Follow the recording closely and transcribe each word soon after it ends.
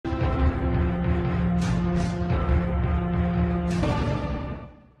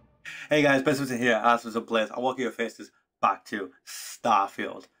Hey guys, SIMPSON here, as for some players. I walk your faces back to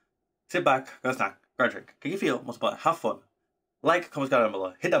Starfield. Sit back, grab a snack, grab a drink, kick your feet up, most important, have fun. Like, comment, down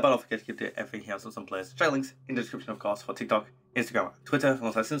below, hit that bell notification to keep updated everything here on SIMPSON Players. Check links in the description, of course, for TikTok, Instagram, Twitter,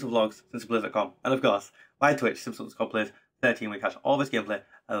 alongside SIMPSON Vlogs, SIMPSONPlayers.com, and of course, my Twitch, SIMPSON_Players 13, where you catch all this gameplay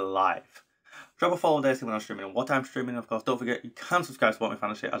live. Drop a follow there, see when I'm streaming and what I'm streaming. Of course, don't forget, you can subscribe to support me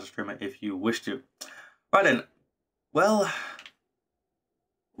financially as a streamer if you wish to. Right then, well,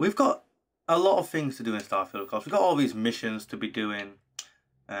 we've got a lot of things to do in Starfield, of course. We've got all these missions to be doing.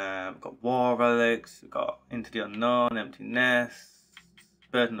 We've got War Relics, we've got Into the Unknown, Empty Nest,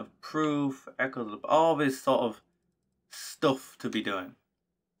 Burden of Proof, Echoes of all this sort of stuff to be doing.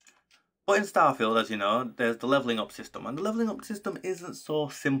 But in Starfield, as you know, there's the leveling up system, and the leveling up system isn't so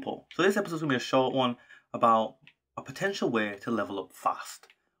simple. So this episode's going to be a short one about a potential way to level up fast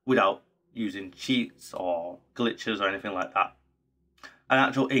without using cheats or glitches or anything like that. An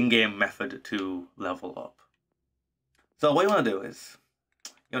actual in-game method to level up. So what you want to do is,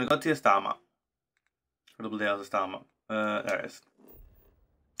 you want to go to your star map. Probably there's a star map. There it is.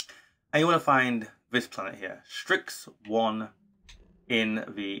 And you want to find this planet here, Strix 1 in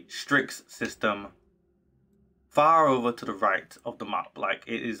the Strix system, far over to the right of the map. Like,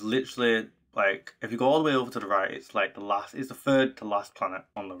 it is literally, like, if you go all the way over to the right, it's like it's the third to last planet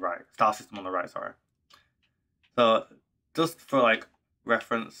on the right, star system on the right, sorry. So, just for like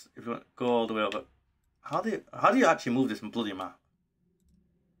reference, if you want to go all the way over, how do you actually move this bloody map?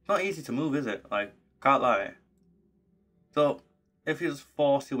 It's not easy to move, is it? Like, can't lie. So if you just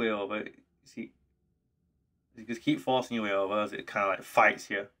force your way over, you see, you just keep forcing your way over as it kind of like fights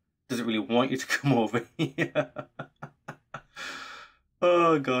you. Doesn't really want you to come over here.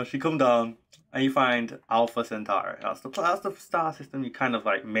 Oh gosh, you come down and you find Alpha Centauri. That's the star system, you kind of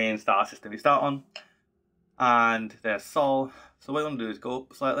like main star system you start on. And there's Sol. So what you want to do is go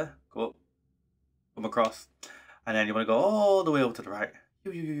up slightly, go up, come across, and then you want to go all the way over to the right.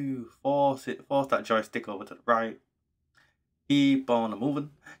 Force that joystick over to the right. Keep on moving,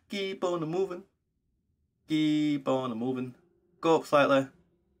 keep on moving, keep on moving. Go up slightly,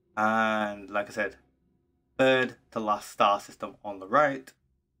 and like I said, third to last star system on the right.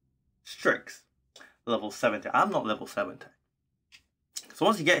 Strix, level 70. I'm not level 70. So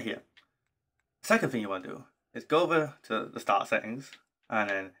once you get here, second thing you want to do is go over to the start settings and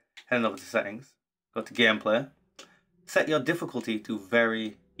then head over to settings, go to gameplay, set your difficulty to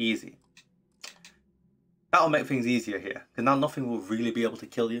very easy. That'll make things easier here, because now nothing will really be able to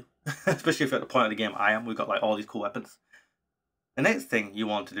kill you, especially if you're at the point of the game I am. We've got like all these cool weapons. The next thing you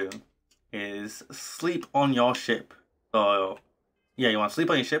want to do is sleep on your ship. So yeah, you want to sleep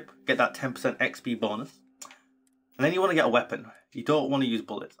on your ship, get that 10% XP bonus. And then you want to get a weapon. You don't want to use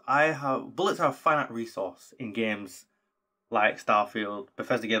bullets. Bullets are a finite resource in games like Starfield,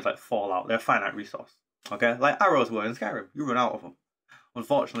 Bethesda games like Fallout. They're a finite resource. Okay, like arrows were in Skyrim. You run out of them.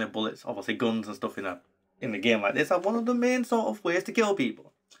 Unfortunately, bullets, obviously guns and stuff in the game like this, are one of the main sort of ways to kill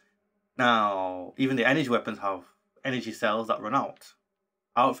people. Now, even the energy weapons have energy cells that run out.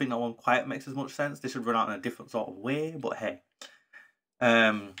 I don't think that one quite makes as much sense. They should run out in a different sort of way, but hey.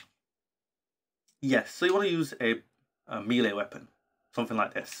 Yes, so you want to use a melee weapon, something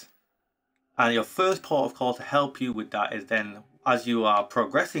like this. And your first port of call to help you with that is then, as you are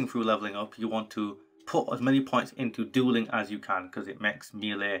progressing through leveling up, you want to put as many points into dueling as you can, because it makes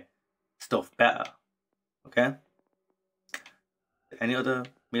melee stuff better. Okay? Any other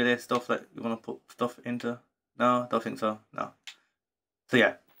melee stuff that you want to put stuff into? No, don't think so. No. So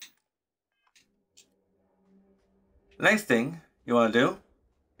yeah. The next thing you want to do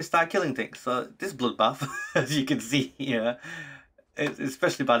is start killing things. So this bloodbath, as you can see here, it's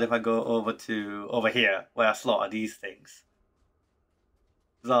especially bad if I go over here where I slaughter these things.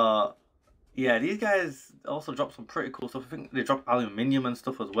 So yeah, these guys also drop some pretty cool stuff. I think they drop aluminium and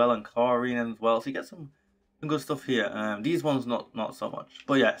stuff as well, and chlorine as well. So you get some good stuff here. These ones not so much.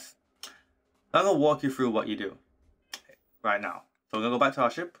 But yes, I'm gonna walk you through what you do right now. So we're gonna go back to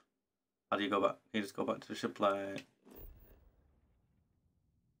our ship. How do you go back? You just go back to the ship like.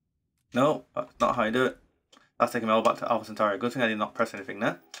 No, that's not how you do it. That's taking me all back to Alpha Centauri. Good thing I did not press anything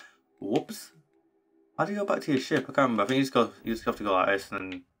there. Whoops. How do you go back to your ship? I can't remember. I think you just have to go like this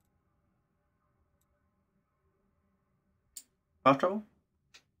and then. Fast travel?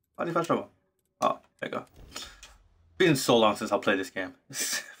 How do you fast travel? Oh, there you go. It's been so long since I played this game.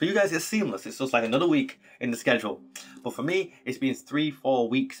 For you guys, it's seamless. It's just like another week in the schedule. But for me, it's been 3-4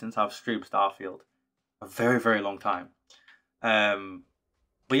 weeks since I've streamed Starfield. A very, very long time.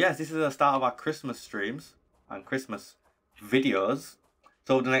 But yes, this is the start of our Christmas streams and Christmas videos.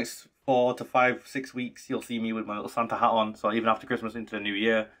 So the next 4 to 5, 6 weeks, you'll see me with my little Santa hat on. So even after Christmas into the new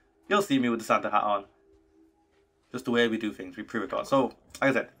year, You'll see me with the Santa hat on. Just the way we do things, we pre-record. So, like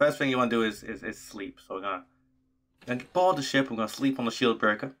I said, first thing you want to do is sleep. So we're gonna board the ship. We're gonna sleep on the shield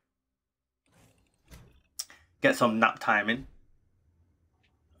breaker. Get some nap time in.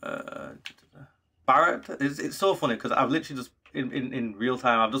 Barrett, it's so funny because I've literally just in real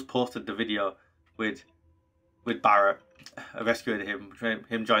time I've just posted the video with Barrett. I rescued him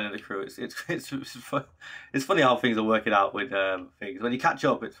joining the crew. It's funny how things are working out with things. When you catch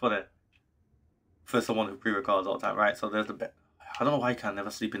up, it's funny for someone who pre-records all the time, right? So there's the bed. I don't know why you can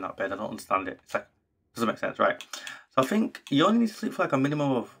never sleep in that bed. I don't understand it. It's like, doesn't make sense, right? So I think you only need to sleep for like a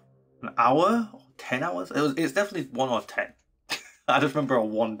minimum of an hour or 10 hours. It's definitely 1 or 10. I just remember a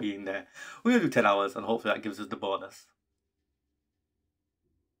 1 being there. We're gonna do 10 hours and hopefully that gives us the bonus.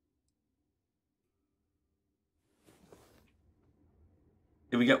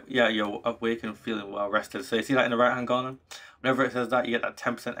 If we get, yeah, you're awake and feeling well rested. So you see that in the right hand corner? Whenever it says that, you get that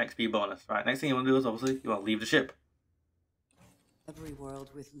 10% XP bonus. Right, next thing you want to do is obviously you want to leave the ship. Every world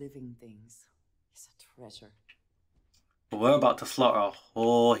with living things is a treasure. But we're about to slaughter a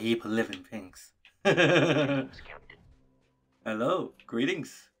whole heap of living things. Hello,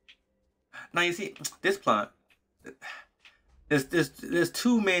 greetings. Now you see, this planet, there's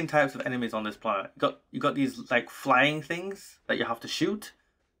 2 main types of enemies on this planet. You got these like flying things that you have to shoot,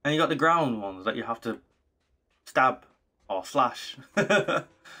 and you got the ground ones that you have to stab or slash. So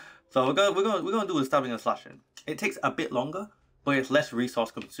we're gonna do the stabbing and slashing. It takes a bit longer, but it's less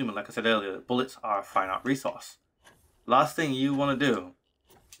resource consuming. Like I said earlier, bullets are a finite resource. Last thing you want to do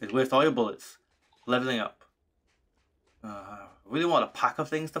is waste all your bullets leveling up. Really want a pack of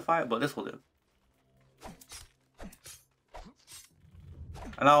things to fight, but this will do.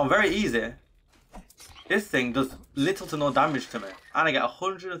 And now very easy. This thing does little to no damage to me, and I get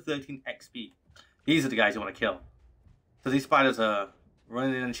 113 XP. These are the guys you want to kill. So these spiders are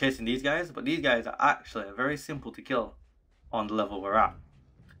running in and chasing these guys, but these guys are actually very simple to kill on the level we're at.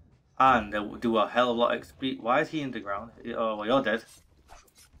 And they will do a hell of a lot of XP. Why is he in the ground? Oh, well, you're dead.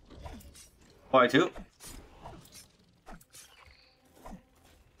 42.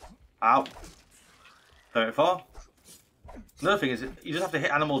 Ow. 34. Another thing is, you just have to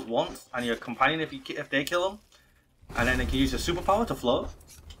hit animals once, and your companion, if they kill them, and then they can use your superpower to float.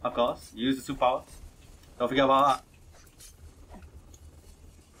 Of course, use the superpower. Don't forget about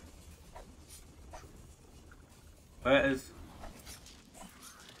that. Where is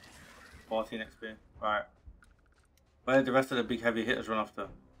 14 XP? Right. Where did the rest of the big heavy hitters run off to?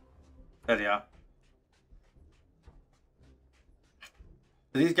 There they are.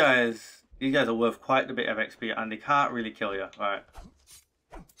 So these guys are worth quite a bit of XP, and they can't really kill you. Right.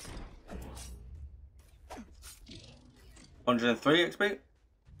 103 XP.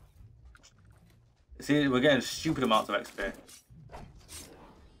 See, we're getting stupid amounts of XP.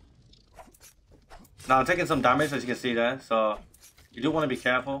 Now I'm taking some damage, as you can see there, so you do want to be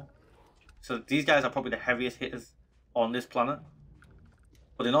careful. So these guys are probably the heaviest hitters on this planet,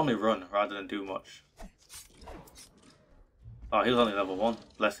 but they normally run rather than do much. Oh, he was only level 1.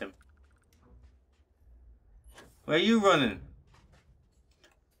 Bless him. Where are you running?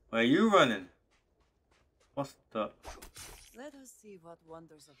 Where are you running? What's the... Let us see what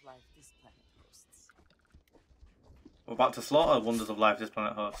wonders of life this planet hosts. We're about to slaughter wonders of life this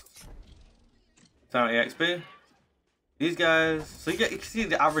planet hosts. 70 XP. These guys... So you can see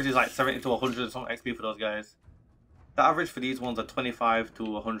the average is like 70 to 100 and something XP for those guys. The average for these ones are 25 to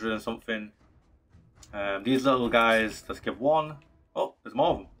 100 and something. These little guys just give 1. Oh, there's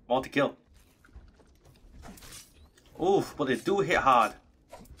more of them. More to kill. Oof, but they do hit hard.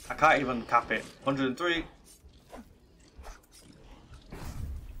 I can't even cap it. 103.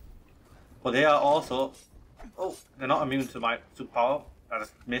 But they are also... Oh, they're not immune to my superpower. I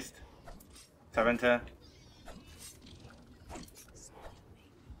just missed. 70. I'm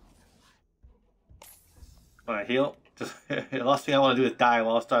gonna heal. Just the last thing I want to do is die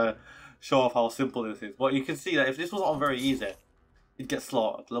whilst I show off how simple this is. But you can see that if this wasn't on very easy, you'd get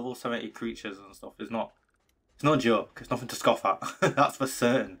slaughtered. Level 70 creatures and stuff is not... It's no joke. It's nothing to scoff at. That's for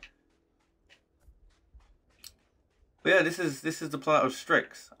certain. But yeah, this is the planet of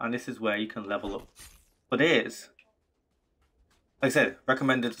Strix, and this is where you can level up. But it is, like I said,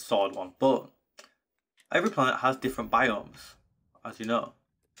 recommended sword one. But every planet has different biomes, as you know.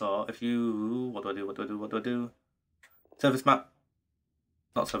 So if you, what do I do? Surface map.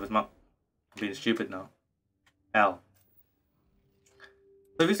 Not surface map. I'm being stupid now. L.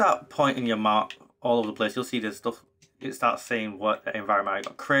 So if you start pointing your map all over the place, you'll see this stuff. It starts saying what environment. You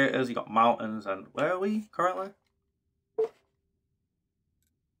got craters, you got mountains, and where are we currently?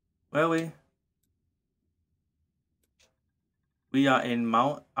 Where are we? We are in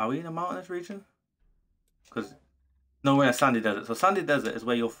Mount. Are we in a mountainous region? Because no, we're in a sandy desert. So sandy desert is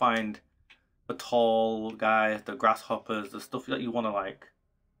where you'll find the tall guys, the grasshoppers, the stuff that you want to like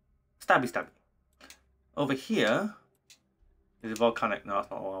stabby. Over here is it volcanic? No, that's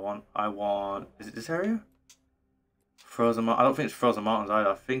not what I want. I want. Is it this area? Frozen. I don't think it's frozen mountains either.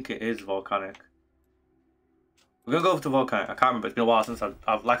 I think it is volcanic. We're gonna go over to volcanic. I can't remember. It's been a while since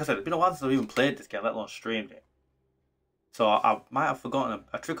I've like I said, it's been a while since I've even played this game, let alone streamed it. So I might have forgotten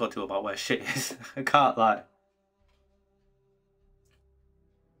a trick or two about where shit is. I can't lie.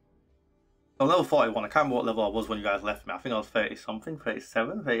 I'm level 41. I can't remember what level I was when you guys left me. I think I was 30 something,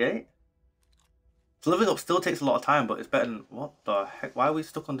 37, 38. So leveling up still takes a lot of time, but it's better than... What the heck? Why are we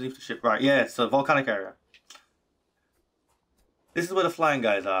stuck underneath the ship? Right, yeah, so volcanic area. This is where the flying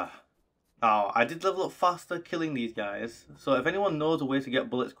guys are. Now, I did level up faster killing these guys. So if anyone knows a way to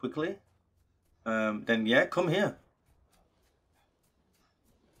get bullets quickly, then yeah, come here.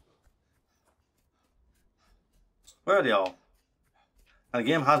 Where are they all? And the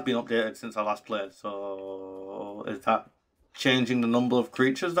game has been updated since I last played, so is that changing the number of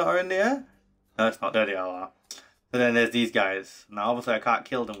creatures that are in the air? No, it's not. There they are. So then there's these guys. Now obviously I can't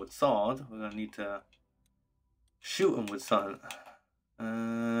kill them with sword. We're going to need to shoot them with something. Trying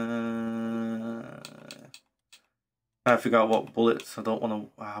to figure out what bullets I don't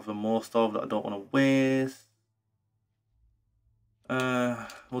want to have the most of that I don't want to waste.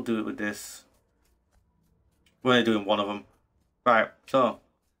 We'll do it with this. We're only doing one of them. Right, so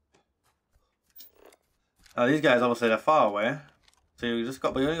these guys obviously they're far away, so you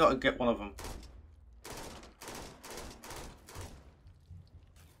only got to get one of them.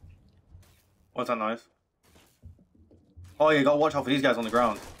 What's that noise? Oh, you got to watch out for these guys on the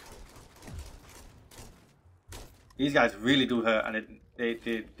ground. These guys really do hurt, and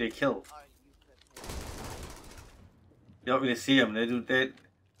they kill. You don't really see them. They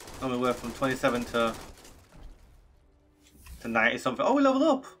normally work from 27 to 90 something. Oh, we leveled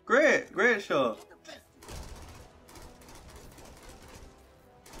up. Great show.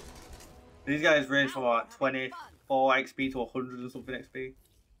 These guys range from what, 24 XP to 100 and something XP.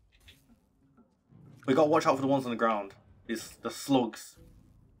 We got to watch out for the ones on the ground. The slugs,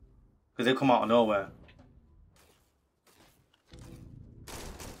 because they come out of nowhere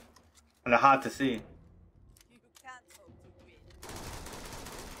and they're hard to see.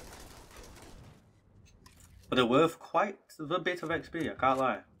 But they're worth quite a bit of XP, I can't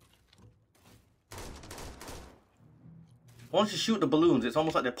lie. Once you shoot the balloons, it's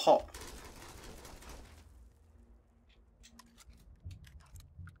almost like they pop.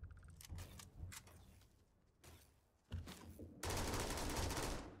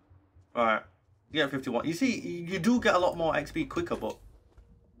 Alright, you get 51. You see, you do get a lot more XP quicker, but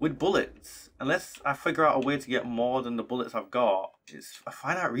with bullets, unless I figure out a way to get more than the bullets I've got, it's a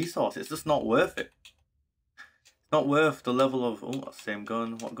finite resource. It's just not worth it. Not worth the level of... Oh, same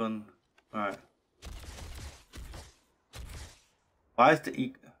gun. What gun? Alright. Why is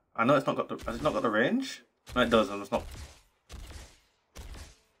the... I know it's not got the... Has it not got the range? No, it does, and it's not...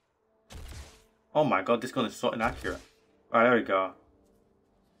 Oh my god, this gun is so inaccurate. Alright, there we go.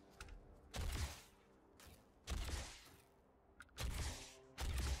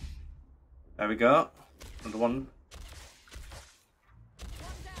 There we go. Another one.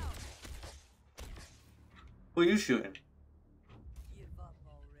 Who are you shooting?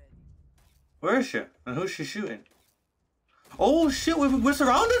 Where is she? And who's she shooting? Oh shit, we're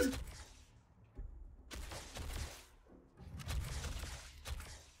surrounded!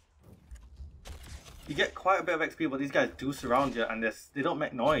 You get quite a bit of XP, but these guys do surround you and they don't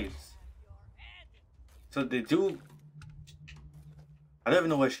make noise. So they do... I don't even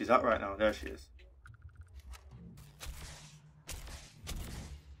know where she's at right now. There she is.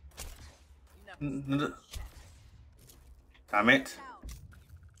 Damn it.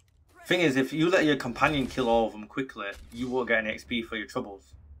 Thing is, if you let your companion kill all of them quickly, you won't get any XP for your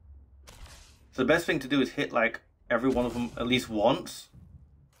troubles. So the best thing to do is hit like every one of them at least once.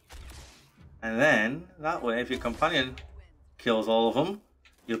 And then, that way, if your companion kills all of them,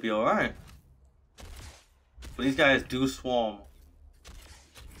 you'll be alright. But these guys do swarm.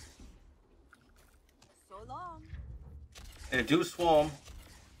 They do swarm.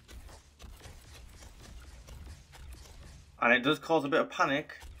 And it does cause a bit of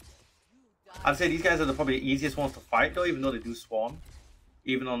panic. I'd say these guys are probably the easiest ones to fight though, even though they do swarm.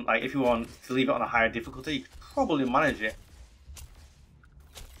 Even on, like, if you want to leave it on a higher difficulty, you could probably manage it.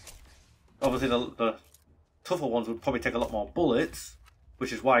 Obviously the tougher ones would probably take a lot more bullets,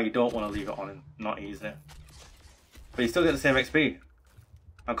 which is why you don't want to leave it on and not easy. But you still get the same XP.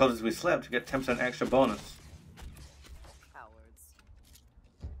 And because we slept, you get 10% extra bonus.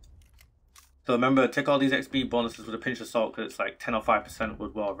 So remember, take all these XP bonuses with a pinch of salt because it's like 10 or 5%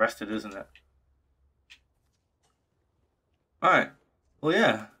 with well rested, isn't it? Alright. Well,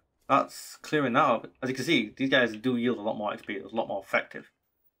 yeah. That's clearing that up. As you can see, these guys do yield a lot more XP. It's a lot more effective.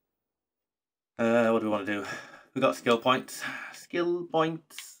 What do we want to do? We got skill points. Skill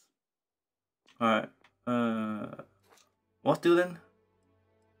points. Alright. What's dueling?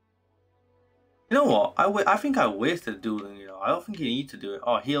 You know what? I think I wasted dueling, you know. I don't think you need to do it.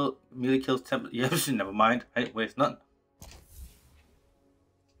 Oh, heal melee kills 10. Yeah, never mind. I didn't waste none.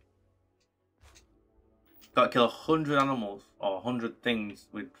 Gotta kill 100 animals or 100 things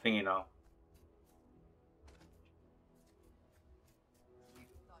with thingy now.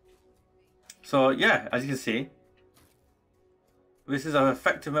 So yeah, as you can see, this is an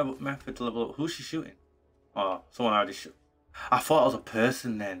effective method to level up. Who's she shooting? Oh, someone already shot. I thought it was a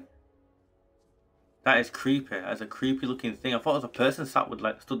person then. That is creepy. That's a creepy looking thing. I thought it was a person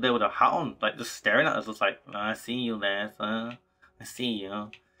stood there with a hat on, like just staring at us, just like, I see you there, sir. I see you.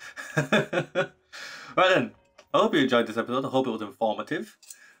 Right then. I hope you enjoyed this episode. I hope it was informative.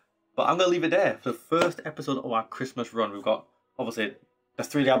 But I'm gonna leave it there for the first episode of our Christmas run. We've got obviously the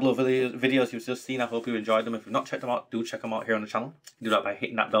 3 Diablo videos you've just seen. I hope you enjoyed them. If you've not checked them out, do check them out here on the channel. You can do that by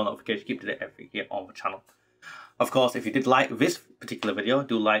hitting that bell notification. Keep it every here on the channel. Of course, if you did like this particular video,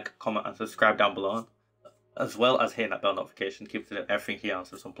 do like, comment, and subscribe down below, as well as hitting that bell notification. Keep it everything here on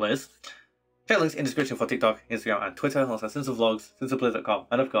SIMPSON Plays. Check links in the description for TikTok, Instagram, and Twitter. Also, SIMPSON Vlogs, SIMPSONPlays.com,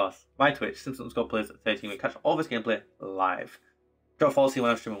 and of course, my Twitch, SIMPSON_Plays at 13. We catch all this gameplay live. Don't follow, see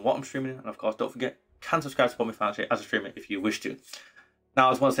when I'm streaming, what I'm streaming, and of course, don't forget, can subscribe to support me financially as a streamer if you wish to. Now,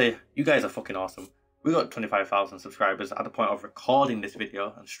 I just want to say, you guys are fucking awesome. We got 25,000 subscribers at the point of recording this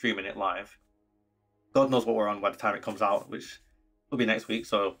video and streaming it live. God knows what we're on by the time it comes out, which will be next week,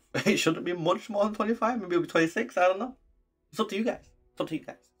 so it shouldn't be much more than 25, maybe it'll be 26, I don't know. It's up to you guys. It's up to you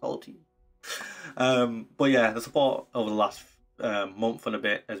guys. It's all up to you. But yeah, the support over the last month and a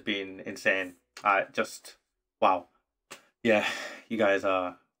bit has been insane. Wow. Yeah, you guys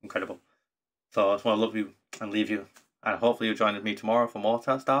are incredible. So I just want to love you and leave you. And hopefully you'll join me tomorrow for more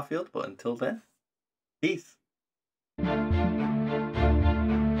Starfield. But until then, peace.